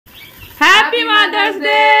Happy Mother's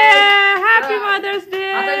Day! Happy Mother's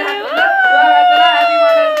Day! Happy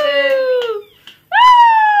Mother's Day!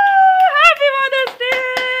 Happy Mother's Day!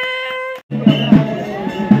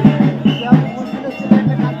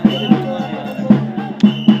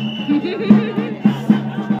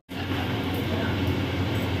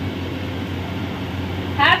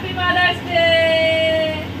 Happy Mother's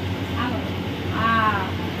Day!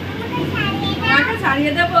 আমাকে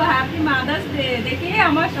ছাড়িয়ে দেবো happy mother's day দেখে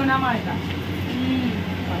আমার সোনা মাটা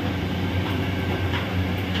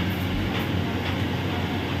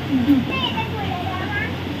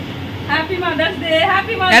happy mother's day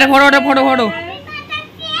happy mother's আরে ফটো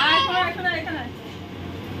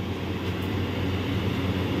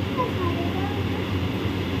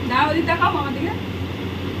দাও দিতে খাও মামা দিকে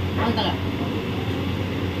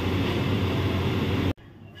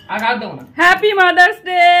হ্যাপি মাদার্স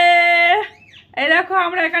ডে এই দেখো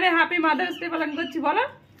আমরা এখানে হ্যাপি মাদার্স ডে পালন করছি বলো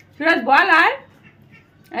সুরাজ বল আয়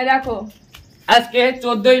এই দেখো আজকে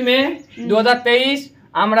 14ই মে 2023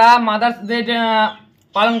 আমরা মাদার্স ডে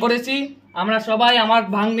পালন করেছি আমরা সবাই আমার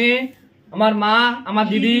ভাগ্নে আমার মা আমার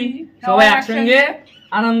দিদি সবাই একসঙ্গে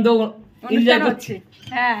আনন্দ এনজয় করছি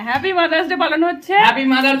হ্যাঁ হ্যাপি মাদার্স ডে পালন হচ্ছে happy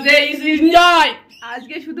mother's day is enjoy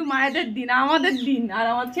আজকে শুধু মায়েদের দিন আমাদের দিন আর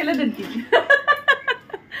আমার ছেলেদের দিন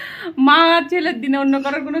মা আর ছেলের দিনে অন্য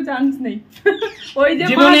কারোর কোনো চান্স নেই ওই যে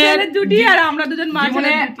মা ছেলের জুটি আর আমরা দুজন মা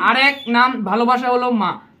ছেলের জুটি আরেক নাম ভালোবাসা হলো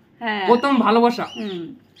মা হ্যাঁ প্রথম ভালোবাসা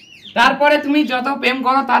তারপরে তুমি যত প্রেম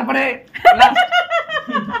করো তারপরে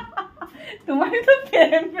তোমার তো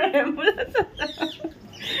প্রেম বলেছ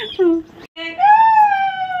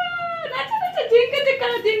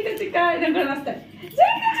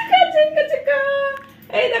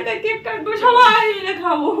এই দেখো কেক কাটবো সবাই মিলে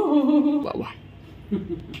খাবো বাবা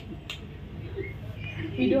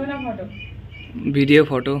ভিডিও না ফটো ভিডিও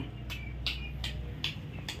ফটো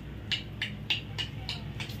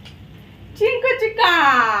চিঙ্কা চিকা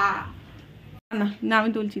না না আমি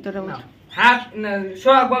তুলছি তোরা বল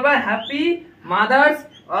সোহাগ বলবা happy mother's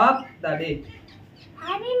of the day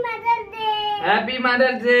happy mother's day happy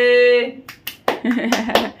mother's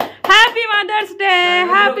day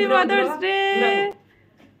happy mother's day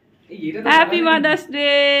happy mother's day happy mother's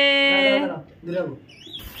day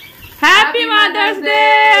happy mother's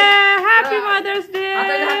day happy mother's day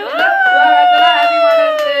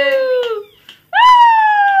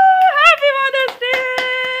happy mother's day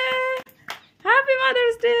happy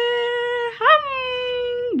mother's day হাম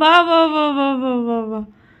বাবা বাবা বাবা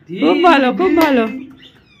খুব ভালো খুব ভালো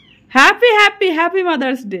happy happy happy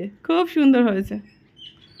mother's day খুব সুন্দর হয়েছে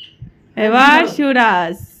এবার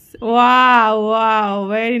সুরাজ ওয়াও ওয়াও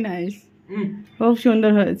ভেরি নাইস খুব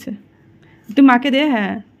সুন্দর হয়েছে তুই মাকে দে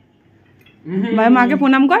হ্যাঁ ভাই মাকে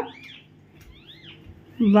প্রণাম কর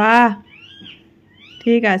বাহ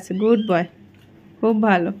ঠিক আছে গুড বয় খুব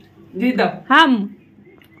ভালো হাম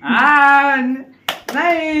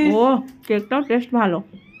ও কেকটাও টেস্ট ভালো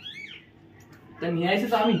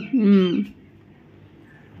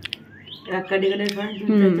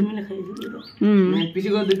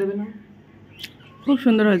খুব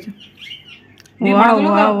সুন্দর হয়েছে ওয়াও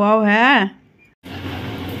ওয়াও ওয়াও হ্যাঁ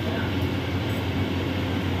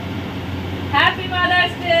হ্যাপি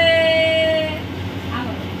মাদার্স ডে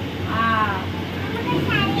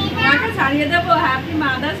আমাকে ছাড়িয়ে দেবো হ্যাপি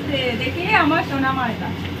মাদার্স ডে দেখে আমার সোনা মাটা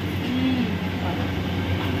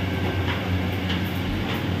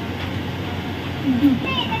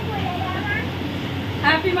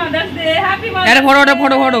happy mother's day happy mother's আরে ফটো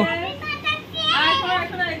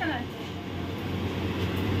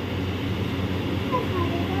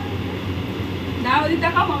দাও দিতে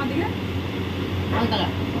খাও মামা দিকে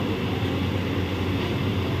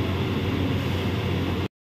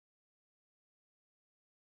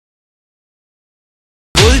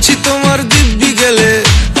বলছি তোমার দিব্যি গেলে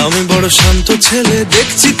আমি বড় শান্ত ছেলে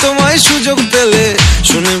দেখছি তোমায় সুযোগ পেলে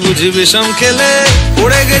শুনে বুঝি বিষম খেলে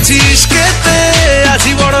পড়ে গেছি ইস্কেতে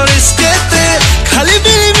আছি বড় রিস্কেতে খালি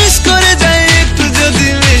বিলি মিস করে যাই একটু যদি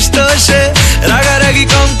মিষ্ট সে রাগারাগি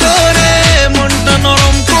কম করে মনটা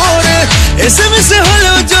নরম করে এসএমএসে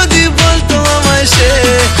হলেও যদি বলতো আমায় সে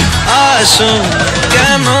আসুন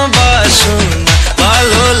কেন বাসুন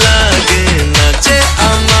ভালো লাগে না যে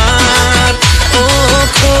আমার ও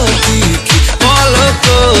ক্ষতি কি বলো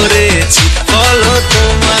করেছি বলো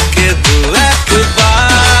তোমাকে দু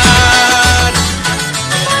একবার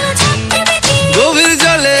গভীর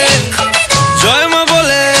জলে জয় মা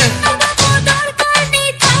বলে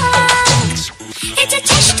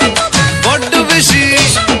বড্ড বেশি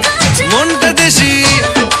মনটা দেশি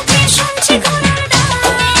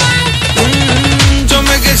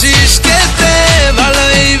জমে গেছিস খেতে ভালো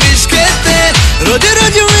এই বিষ খেতে রোজে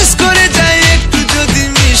রোজ মিস করে যাই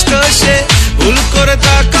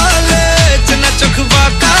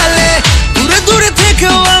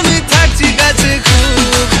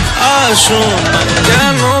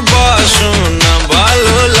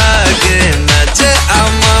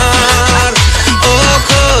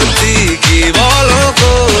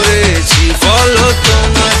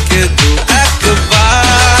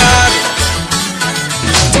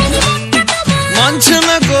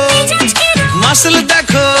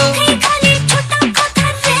দেখো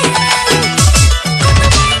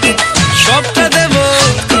সবটা দেব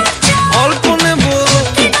অল্প নেব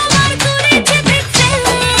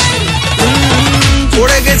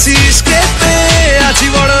পড়ে গেছি ইস্কেতে আছি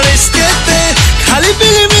বড় রিস্কেতে খালি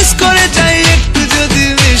পেলে মিস করে যাই একটু যদি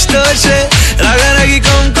মিষ্ট সে রাগারাগি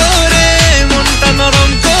কম করে মনটা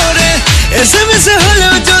নরম করে এসএমএসে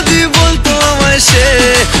হলেও যদি বলতো আমায় সে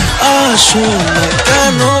আসো না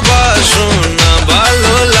কেন বাসো না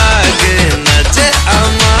ভালো লাগে না যে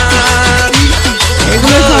আমার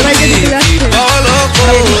এগুলো সবাইকে দিতে যাচ্ছে। বলো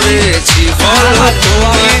করেছি বলো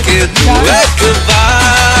তোমাকে দু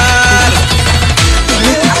একবার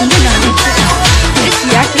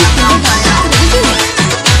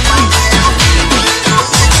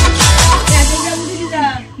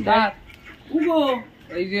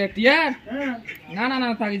এই যে টিয়ার না না না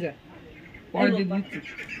থাকি যা পরে দিয়ে দিচ্ছি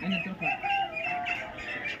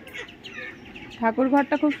ঠাকুর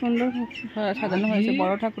ঘরটা খুব সুন্দর সাজানো হয়েছে,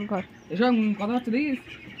 বড় ঠাকুর ঘর। এসব কথা হচ্ছে দেখিস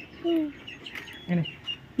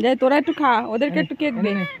যাই তোরা একটু খা, ওদেরকে একটু কেক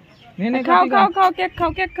দে। নে খাও খাও খাও কেক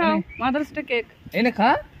খাও, কেক খাও, মাদার্স ডে কেক। এনে খা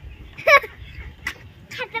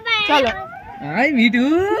চলো আই মিঠু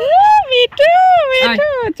মিঠু মিঠু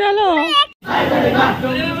চলো।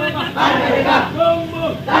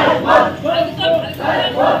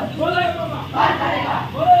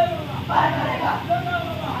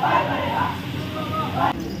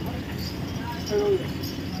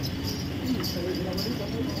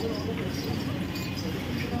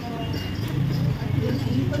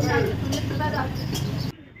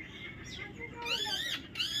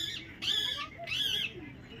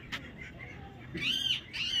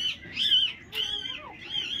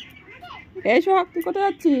 এই সোহাগ, তুই কোথায়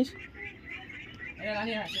যাচ্ছিস?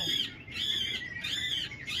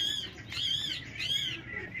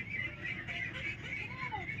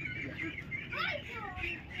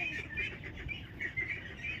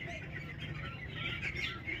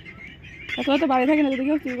 তোরা তো বাড়ি থাকে না, যদি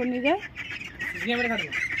কেউ চুরি করে নিয়ে যায়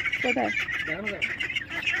কোথায়?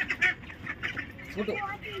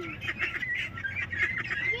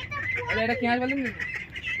 এটা কি বলেন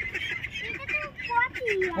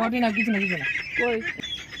পটি না কিছু না কিছু না কই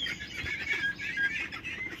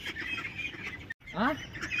হ্যাঁ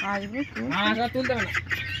আসবে তো? হাঁস আর তুলতে হবে না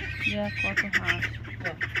দেখ কত হাঁস।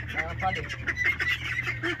 পাটি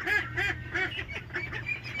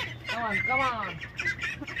come on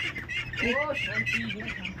oh শান্তি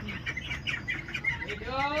শান্তি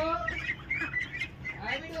এটো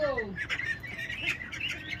আই বিডো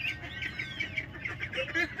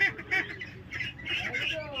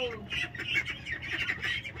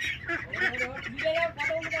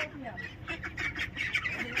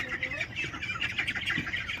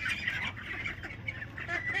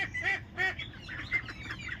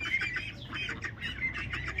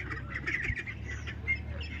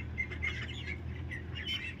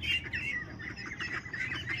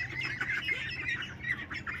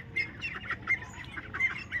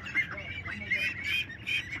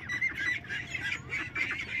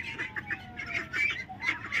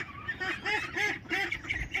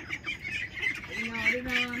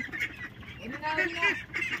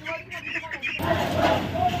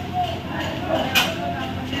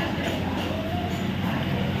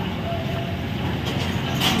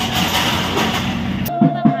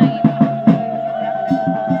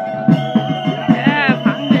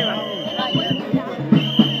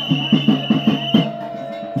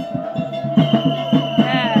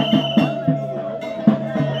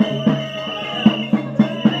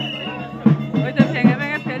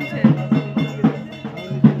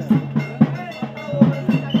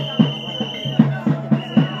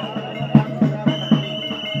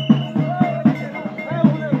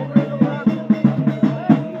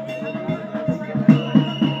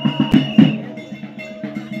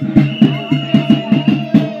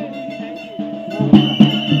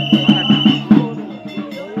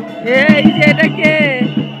এই যে এটা কে?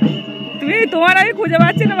 তুমি তোমার আমি খুঁজে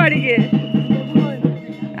পাচ্ছি না বাড়ি গিয়ে।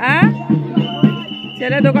 হ্যাঁ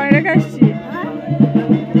ছেলে দোকানে রেখে আসছি,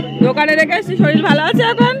 দোকানে রেখে আসছি। শরীর ভালো আছে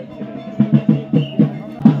এখন?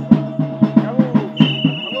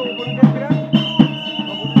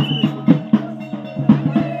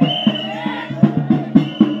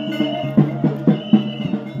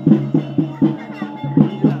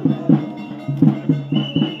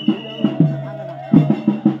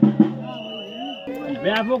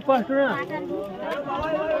 ব্যাপক কষ্ট না,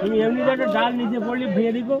 তুমি এমনি একটা ডাল নিচে পড়লে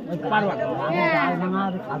ভেঙে দিব পারবা না,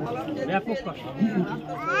 ব্যাপক কষ্ট।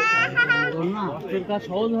 কষ্টের কাজ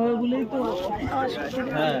সহজ হবে বলেই তো।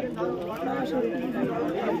 হ্যাঁ